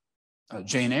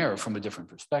Jane Eyre from a different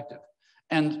perspective.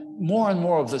 And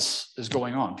more of this is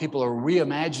going on. People are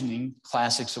reimagining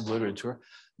classics of literature.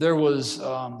 There was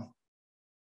a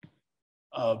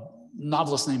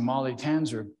novelist named Molly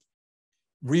Tanzer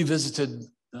revisited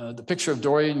The Picture of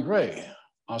Dorian Gray,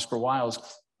 Oscar Wilde's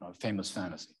famous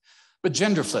fantasy, but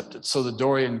gender flipped it. So the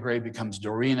Dorian Gray becomes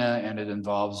Dorina, and it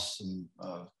involves some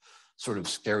sort of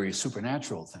scary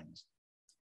supernatural things.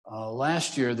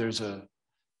 Last year, there's a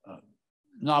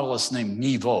novelist named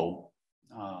Nhi Vo.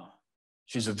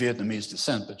 She's of Vietnamese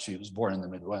descent, but she was born in the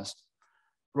Midwest.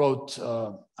 Wrote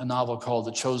a novel called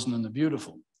The Chosen and the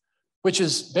Beautiful, which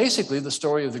is basically the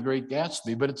story of The Great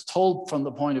Gatsby, but it's told from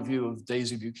the point of view of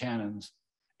Daisy Buchanan's,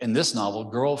 in this novel,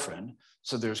 girlfriend.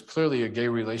 So there's clearly a gay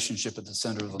relationship at the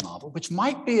center of the novel, which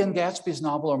might be in Gatsby's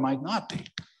novel or might not be.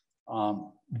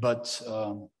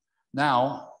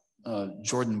 Now,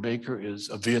 Jordan Baker is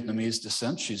of Vietnamese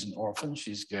descent. She's an orphan,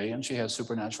 she's gay, and she has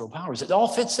supernatural powers. It all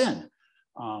fits in.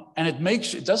 And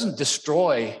it doesn't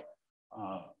destroy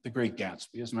The Great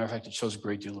Gatsby. As a matter of fact, it shows a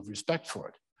great deal of respect for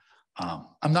it.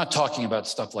 I'm not talking about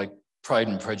stuff like Pride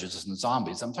and Prejudice and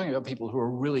zombies. I'm talking about people who are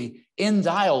really in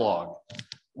dialogue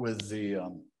with the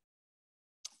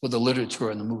literature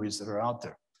and the movies that are out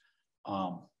there.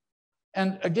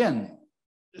 And again,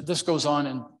 this goes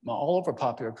on all over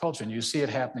popular culture, and you see it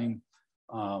happening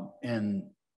in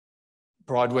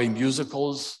Broadway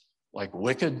musicals like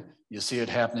Wicked. You see it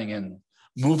happening in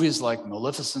movies like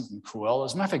Maleficent and Cruella.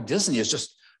 As a matter of fact, Disney is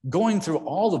just going through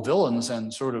all the villains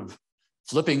and sort of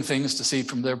flipping things to see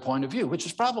from their point of view, which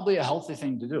is probably a healthy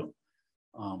thing to do.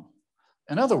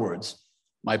 In other words,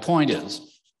 my point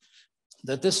is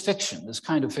that this fiction, this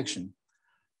kind of fiction,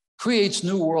 creates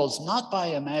new worlds, not by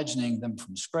imagining them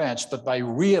from scratch, but by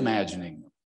reimagining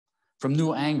them from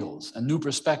new angles and new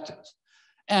perspectives.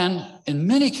 And in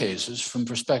many cases, from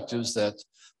perspectives that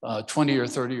 20 or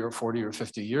 30 or 40 or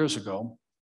 50 years ago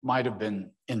might have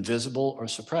been invisible or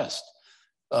suppressed.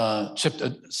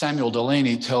 Samuel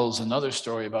Delany tells another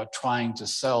story about trying to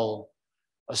sell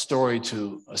a story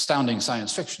to Astounding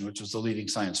Science Fiction, which was the leading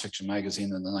science fiction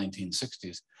magazine in the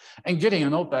 1960s, and getting a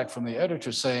note back from the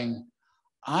editor saying,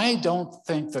 I don't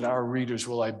think that our readers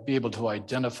will be able to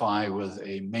identify with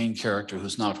a main character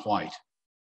who's not white.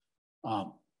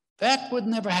 That would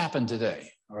never happen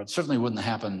today, or it certainly wouldn't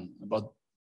happen.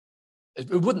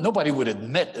 Nobody would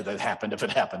admit that it happened if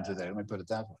it happened today. Let me put it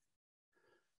that way.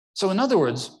 So in other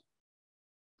words,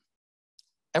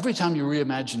 every time you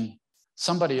reimagine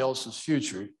somebody else's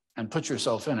future and put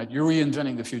yourself in it, you're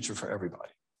reinventing the future for everybody.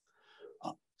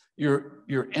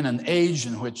 You're in an age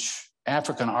in which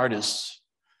African artists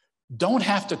don't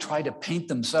have to try to paint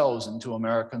themselves into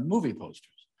American movie posters.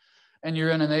 And you're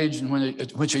in an age in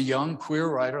which a young queer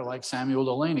writer like Samuel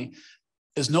Delany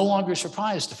is no longer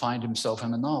surprised to find himself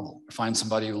in a novel, or find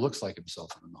somebody who looks like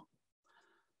himself in a novel.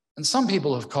 And some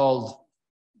people have called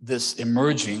this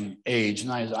emerging age,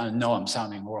 and I know I'm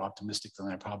sounding more optimistic than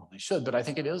I probably should, but I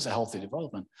think it is a healthy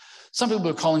development. Some people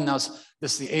are calling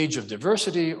this the age of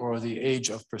diversity or the age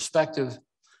of perspective.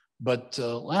 But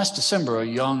last December, a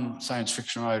young science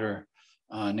fiction writer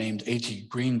named A.T.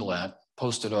 Greenblatt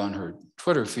posted on her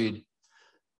Twitter feed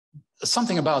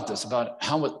something about this, about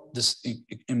how this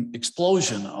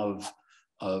explosion of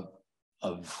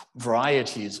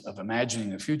varieties of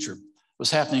imagining the future was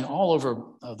happening all over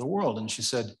the world. And she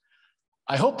said,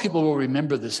 I hope people will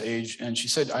remember this age. And she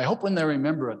said, I hope when they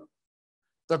remember it,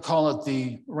 they'll call it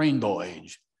the rainbow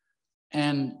age.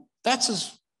 And that's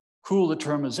as cool a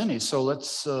term as any. So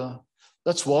let's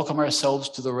welcome ourselves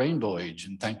to the rainbow age.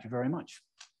 And thank you very much.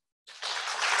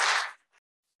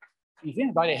 If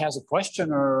anybody has a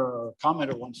question or a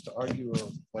comment or wants to argue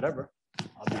or whatever,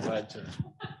 I'll be glad to.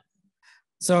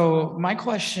 So my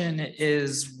question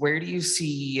is, where do you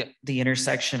see the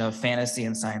intersection of fantasy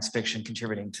and science fiction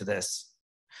contributing to this,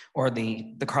 or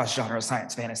the cross-genre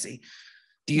science fantasy?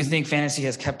 Do you think fantasy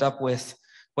has kept up with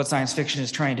what science fiction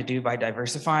is trying to do by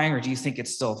diversifying, or do you think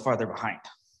it's still farther behind?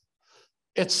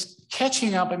 It's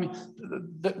catching up. I mean,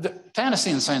 the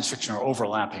fantasy and science fiction are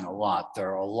overlapping a lot.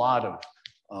 There are a lot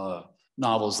of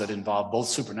novels that involve both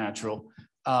supernatural.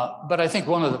 But I think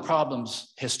one of the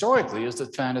problems historically is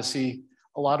that fantasy,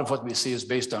 a lot of what we see is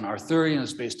based on Arthurian,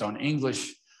 is based on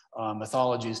English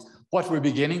mythologies. What we're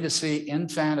beginning to see in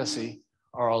fantasy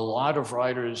are a lot of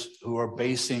writers who are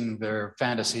basing their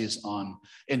fantasies on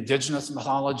indigenous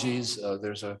mythologies.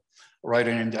 There's a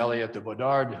writer named Eliot de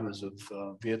Bodard who is of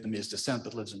Vietnamese descent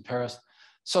but lives in Paris.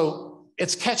 So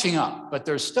it's catching up, but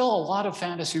there's still a lot of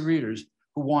fantasy readers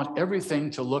who want everything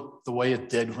to look the way it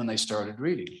did when they started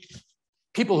reading.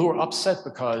 People who are upset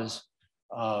because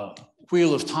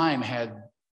Wheel of Time had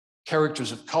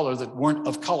characters of color that weren't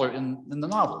of color in the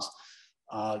novels.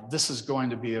 This is going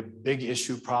to be a big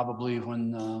issue probably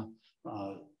when,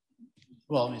 well,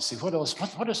 let me see, what else?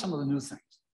 What are some of the new things?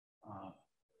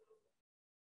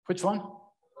 Which one?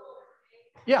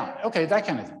 Yeah, okay, that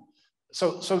kind of thing.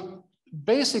 So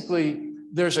basically,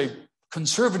 there's a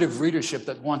conservative readership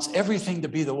that wants everything to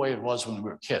be the way it was when we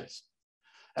were kids.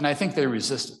 And I think they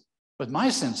resist it. But my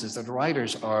sense is that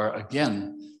writers are,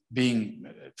 again,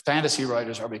 fantasy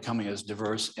writers are becoming as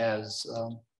diverse as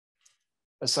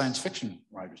science fiction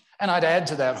writers. And I'd add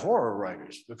to that horror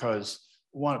writers, because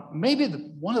one of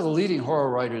the leading horror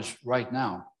writers right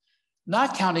now,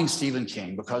 not counting Stephen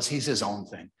King, because he's his own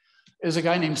thing, is a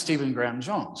guy named Stephen Graham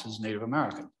Jones, who's Native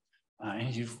American. And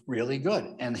he's really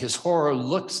good. And his horror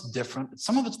looks different.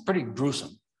 Some of it's pretty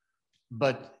gruesome,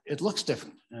 but it looks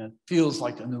different. And it feels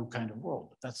like a new kind of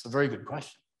world. That's a very good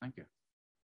question. Thank you.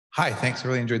 Hi, thanks. I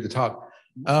really enjoyed the talk.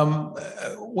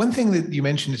 One thing that you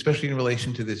mentioned, especially in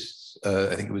relation to this,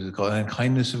 I think it was called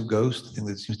Unkindness of Ghost, a thing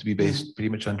that seems to be based pretty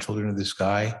much on Children of the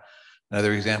Sky, and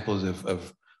other examples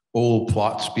of old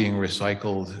plots being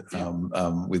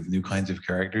recycled with new kinds of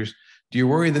characters. Do you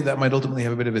worry that that might ultimately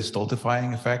have a bit of a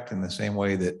stultifying effect in the same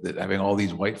way that having all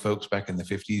these white folks back in the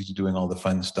 50s doing all the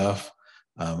fun stuff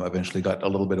eventually got a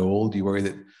little bit old? Do you worry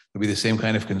that there'll be the same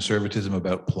kind of conservatism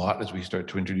about plot as we start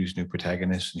to introduce new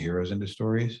protagonists and heroes into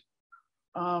stories?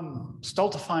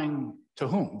 Stultifying to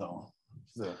whom, though?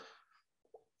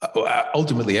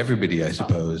 Ultimately, everybody, I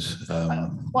suppose.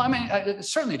 Well, I mean,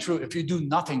 it's certainly true. If you do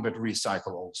nothing but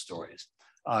recycle old stories,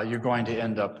 you're going to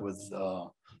end up with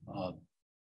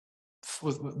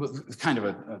kind of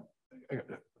a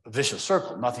vicious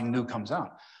circle. Nothing new comes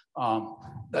out.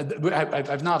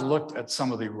 I've not looked at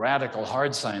some of the radical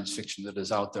hard science fiction that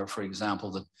is out there, for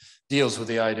example, that deals with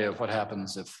the idea of what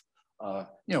happens if,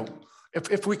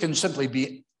 if we can simply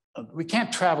be, we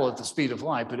can't travel at the speed of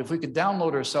light, but if we could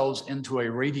download ourselves into a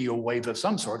radio wave of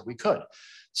some sort, we could.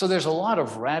 So there's a lot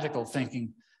of radical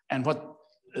thinking and what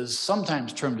is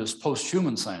sometimes termed as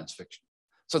post-human science fiction.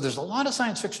 So there's a lot of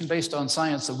science fiction based on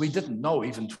science that we didn't know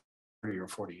even 30 or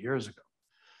 40 years ago.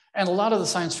 And a lot of the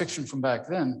science fiction from back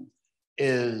then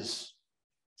is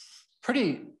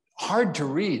pretty hard to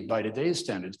read by today's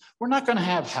standards. We're not going to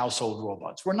have household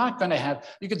robots. We're not going to have,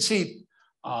 you can see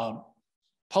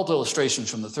pulp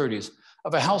illustrations from the 30s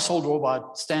of a household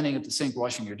robot standing at the sink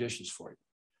washing your dishes for you.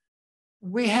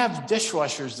 We have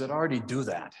dishwashers that already do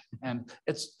that. And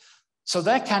so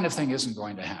that kind of thing isn't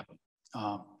going to happen.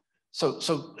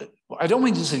 So I don't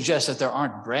mean to suggest that there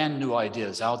aren't brand new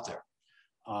ideas out there,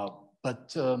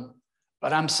 but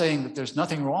I'm saying that there's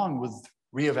nothing wrong with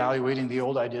reevaluating the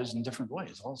old ideas in different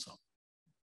ways also.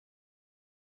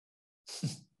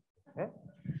 Okay.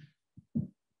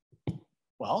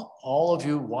 Well, all of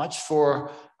you watch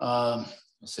for,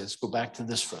 let's go back to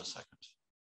this for a second.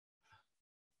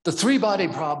 The three-body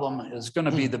problem is going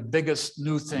to be the biggest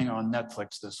new thing on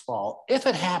Netflix this fall, if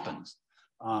it happens.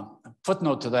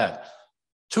 Footnote to that,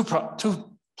 two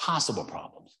possible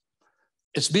problems.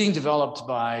 It's being developed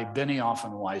by Benioff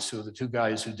and Weiss, who are the two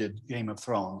guys who did Game of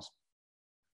Thrones.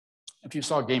 If you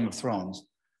saw Game of Thrones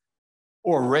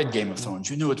or read Game of Thrones,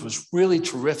 you knew it was really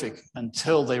terrific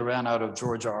until they ran out of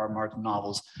George R.R. Martin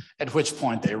novels, at which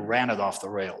point they ran it off the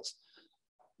rails.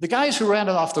 The guys who ran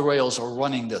it off the rails are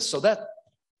running this. So that,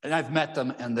 and I've met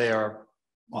them and they are,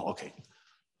 well, okay,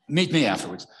 meet me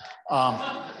afterwards.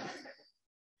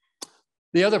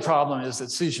 The other problem is that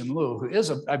Cixin Liu, who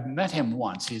is I've met him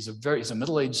once. He's a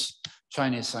middle-aged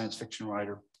Chinese science fiction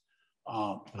writer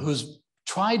who's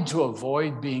tried to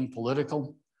avoid being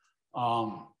political,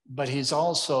 but he's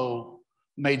also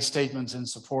made statements in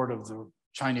support of the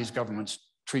Chinese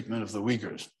government's treatment of the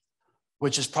Uyghurs,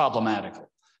 which is problematical.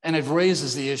 And it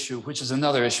raises the issue, which is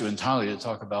another issue entirely to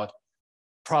talk about,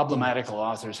 problematical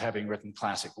authors having written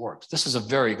classic works. This is a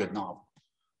very good novel.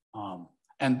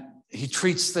 And he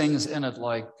treats things in it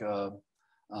like the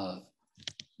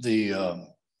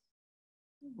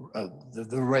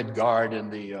Red Guard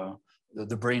and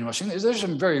the brainwashing. There's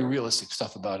some very realistic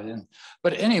stuff about it.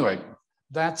 But anyway,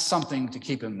 that's something to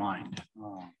keep in mind.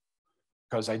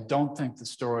 Because I don't think the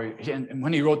story, and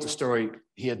when he wrote the story,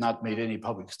 he had not made any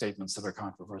public statements that are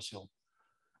controversial.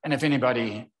 And if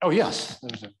anybody, oh yes,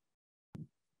 there's a.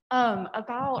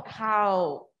 About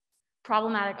how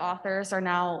problematic authors are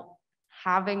now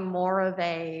having more of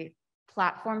a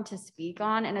platform to speak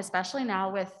on, and especially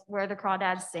now with Where the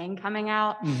Crawdads Sing coming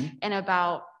out, and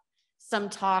about some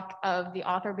talk of the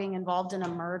author being involved in a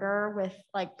murder with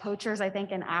like poachers, I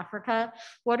think, in Africa.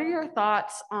 What are your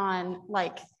thoughts on,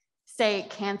 like, say,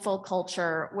 cancel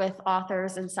culture with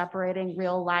authors and separating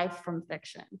real life from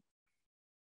fiction?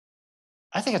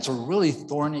 I think it's a really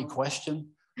thorny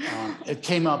question. It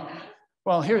came up,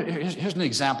 well, here's an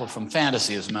example from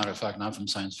fantasy, as a matter of fact, not from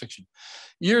science fiction.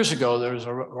 Years ago, there was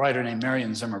a writer named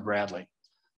Marion Zimmer Bradley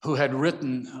who had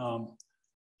written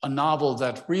a novel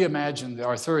that reimagined the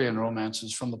Arthurian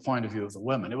romances from the point of view of the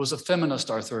women. It was a feminist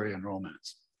Arthurian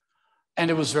romance. And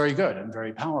it was very good and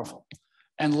very powerful.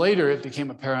 And later, it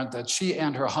became apparent that she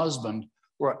and her husband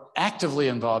were actively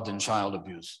involved in child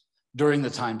abuse during the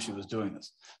time she was doing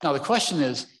this. Now, the question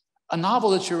is, a novel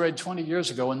that you read 20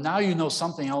 years ago, and now you know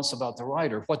something else about the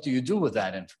writer, what do you do with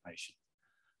that information?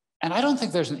 And I don't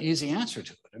think there's an easy answer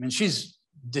to it. I mean, she's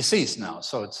deceased now,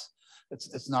 so it's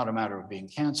not a matter of being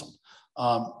canceled.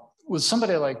 With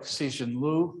somebody like Cixin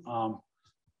Liu,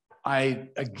 I,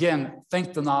 again,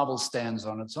 think the novel stands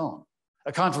on its own.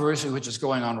 A controversy which is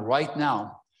going on right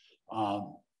now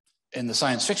in the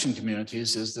science fiction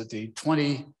communities is that the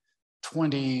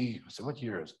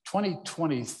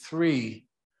 2023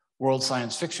 World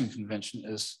Science Fiction Convention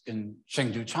is in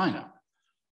Chengdu, China,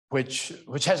 which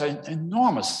has an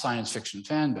enormous science fiction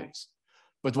fan base.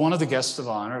 But one of the guests of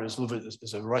honor is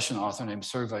a Russian author named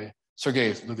Sergei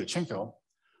Lukashenko,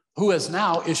 who has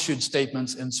now issued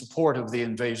statements in support of the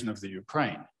invasion of the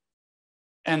Ukraine.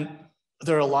 And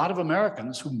there are a lot of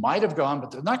Americans who might have gone, but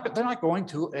they're not going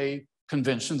to a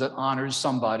convention that honors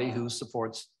somebody who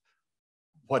supports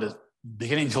what is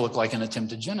beginning to look like an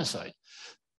attempted genocide.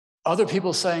 Other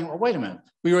people saying, well, wait a minute,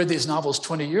 we read these novels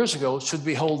 20 years ago. Should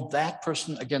we hold that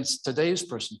person against today's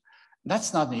person?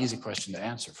 That's not an easy question to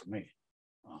answer for me.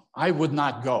 I would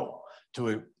not go to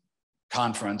a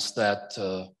conference that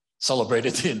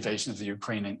celebrated the invasion of the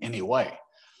Ukraine in any way.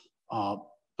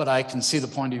 But I can see the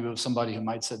point of view of somebody who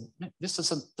might say, this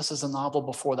is a novel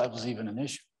before that was even an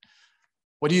issue.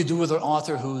 What do you do with an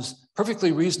author who's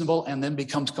perfectly reasonable and then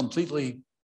becomes completely,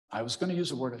 I was going to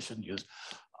use a word I shouldn't use,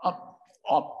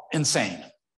 insane?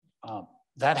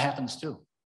 That happens too.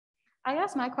 I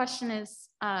guess my question is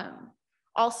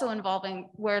also involving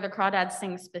Where the Crawdads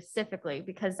Sing specifically,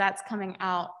 because that's coming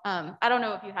out. I don't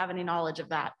know if you have any knowledge of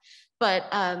that, but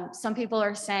some people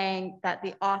are saying that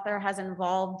the author has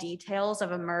involved details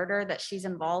of a murder that she's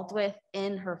involved with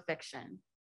in her fiction.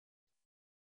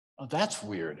 Oh, that's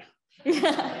weird.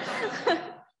 Yeah.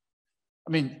 I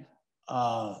mean,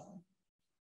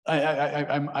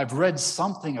 I've read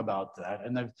something about that,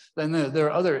 and then there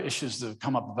are other issues that have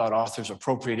come up about authors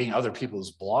appropriating other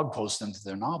people's blog posts into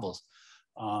their novels.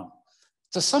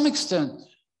 To some extent,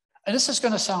 and this is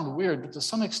going to sound weird, but to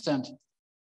some extent,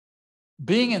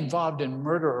 being involved in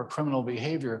murder or criminal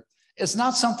behavior is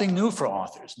not something new for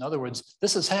authors. In other words,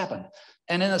 this has happened.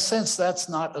 And in a sense, that's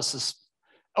not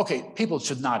okay, people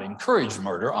should not encourage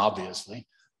murder, obviously,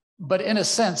 but in a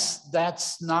sense,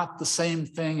 that's not the same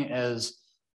thing as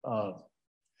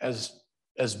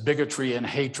bigotry and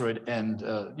hatred and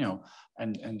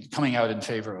and coming out in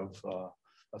favor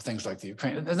of things like the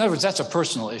Ukraine. In other words, that's a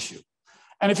personal issue.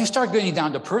 And if you start getting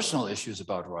down to personal issues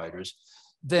about writers,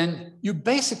 then you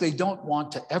basically don't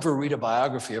want to ever read a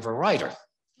biography of a writer.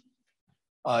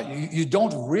 You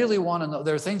don't really want to know.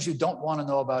 There are things you don't want to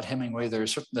know about Hemingway. There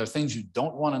are things you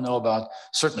don't want to know about,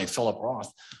 certainly Philip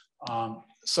Roth.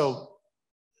 So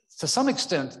to some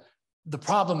extent, the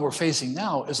problem we're facing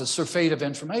now is a surfeit of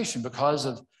information because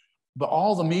of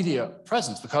all the media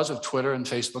presence, because of Twitter and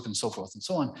Facebook and so forth and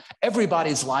so on.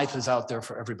 Everybody's life is out there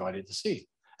for everybody to see.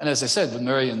 And as I said, when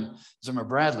Marion Zimmer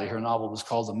Bradley, her novel was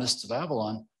called The Mists of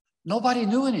Avalon, nobody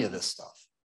knew any of this stuff.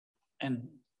 And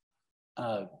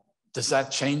does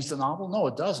that change the novel? No,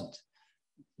 it doesn't.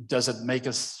 Does it make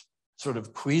us sort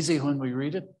of queasy when we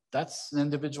read it? That's an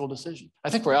individual decision. I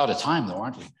think we're out of time though,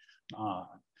 aren't we?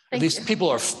 At least people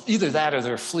are either that or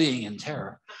they're fleeing in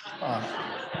terror.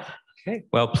 Okay,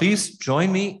 well, please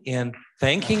join me in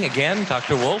thanking again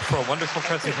Dr. Wolfe for a wonderful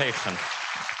presentation.